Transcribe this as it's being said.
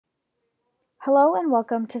Hello and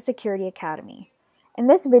welcome to Security Academy. In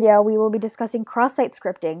this video, we will be discussing cross-site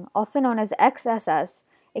scripting, also known as XSS,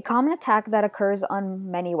 a common attack that occurs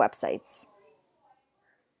on many websites.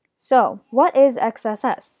 So, what is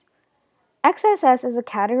XSS? XSS is a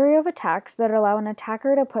category of attacks that allow an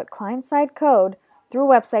attacker to put client-side code through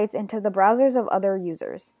websites into the browsers of other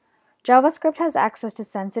users. JavaScript has access to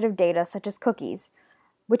sensitive data such as cookies,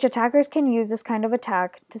 which attackers can use this kind of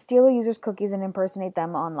attack to steal a user's cookies and impersonate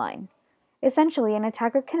them online. Essentially, an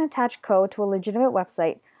attacker can attach code to a legitimate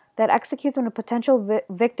website that executes when a potential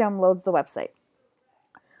victim loads the website.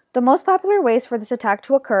 The most popular ways for this attack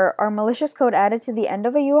to occur are malicious code added to the end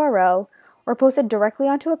of a URL or posted directly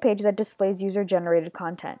onto a page that displays user-generated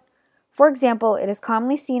content. For example, it is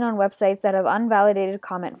commonly seen on websites that have unvalidated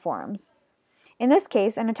comment forums. In this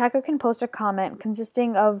case, an attacker can post a comment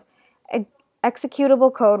consisting of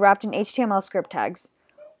executable code wrapped in HTML script tags.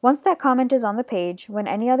 Once that comment is on the page, when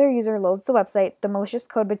any other user loads the website, the malicious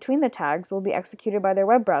code between the tags will be executed by their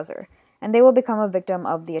web browser, and they will become a victim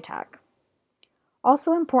of the attack.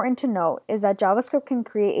 Also important to note is that JavaScript can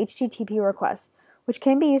create HTTP requests, which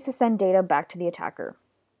can be used to send data back to the attacker.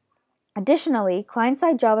 Additionally,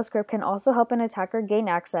 client-side JavaScript can also help an attacker gain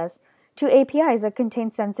access to APIs that contain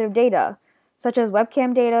sensitive data, such as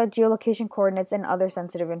webcam data, geolocation coordinates, and other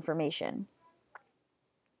sensitive information.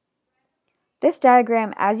 This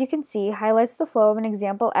diagram, as you can see, highlights the flow of an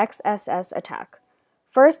example XSS attack.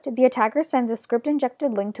 First, the attacker sends a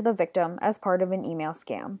script-injected link to the victim as part of an email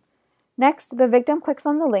scam. Next, the victim clicks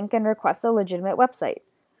on the link and requests a legitimate website.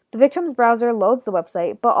 The victim's browser loads the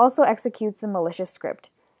website, but also executes the malicious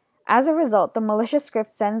script. As a result, the malicious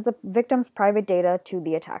script sends the victim's private data to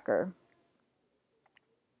the attacker.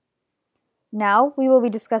 Now, we will be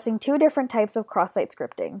discussing two different types of cross-site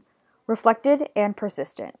scripting: reflected and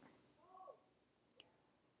persistent.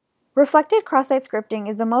 Reflected cross-site scripting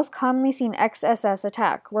is the most commonly seen XSS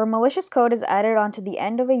attack, where malicious code is added onto the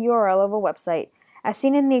end of a URL of a website, as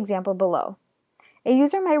seen in the example below. A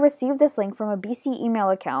user might receive this link from a BC email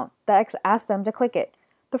account that asks them to click it.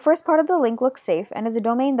 The first part of the link looks safe and is a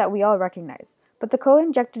domain that we all recognize, but the code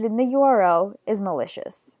injected in the URL is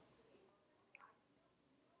malicious.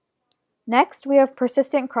 Next, we have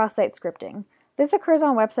persistent cross-site scripting. This occurs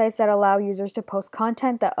on websites that allow users to post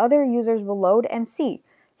content that other users will load and see,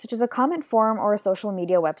 such as a comment forum or a social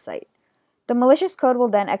media website. The malicious code will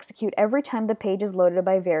then execute every time the page is loaded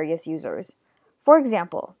by various users. For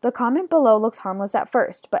example, the comment below looks harmless at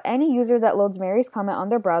first, but any user that loads Mary's comment on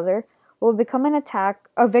their browser will become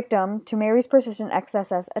a victim to Mary's persistent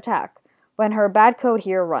XSS attack when her bad code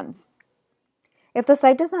here runs. If the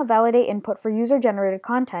site does not validate input for user-generated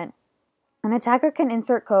content, an attacker can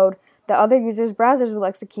insert code that other users' browsers will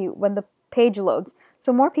execute when the page loads,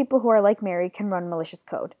 so more people who are like Mary can run malicious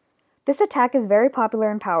code. This attack is very popular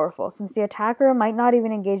and powerful, since the attacker might not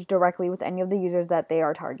even engage directly with any of the users that they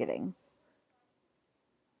are targeting.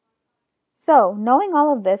 So, knowing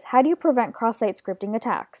all of this, how do you prevent cross-site scripting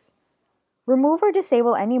attacks? Remove or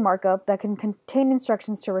disable any markup that can contain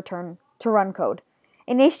instructions to run code.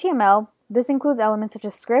 In HTML, this includes elements such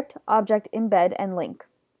as script, object, embed, and link.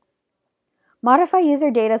 Modify user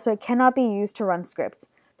data so it cannot be used to run scripts.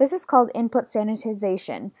 This is called input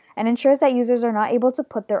sanitization and ensures that users are not able to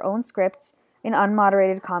put their own scripts in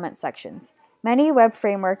unmoderated comment sections. Many web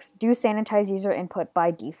frameworks do sanitize user input by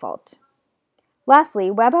default. Lastly,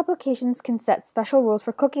 web applications can set special rules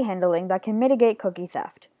for cookie handling that can mitigate cookie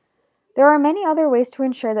theft. There are many other ways to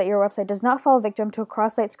ensure that your website does not fall victim to a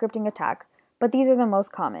cross-site scripting attack, but these are the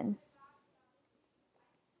most common.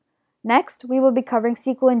 Next, we will be covering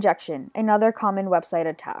SQL injection, another common website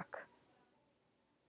attack.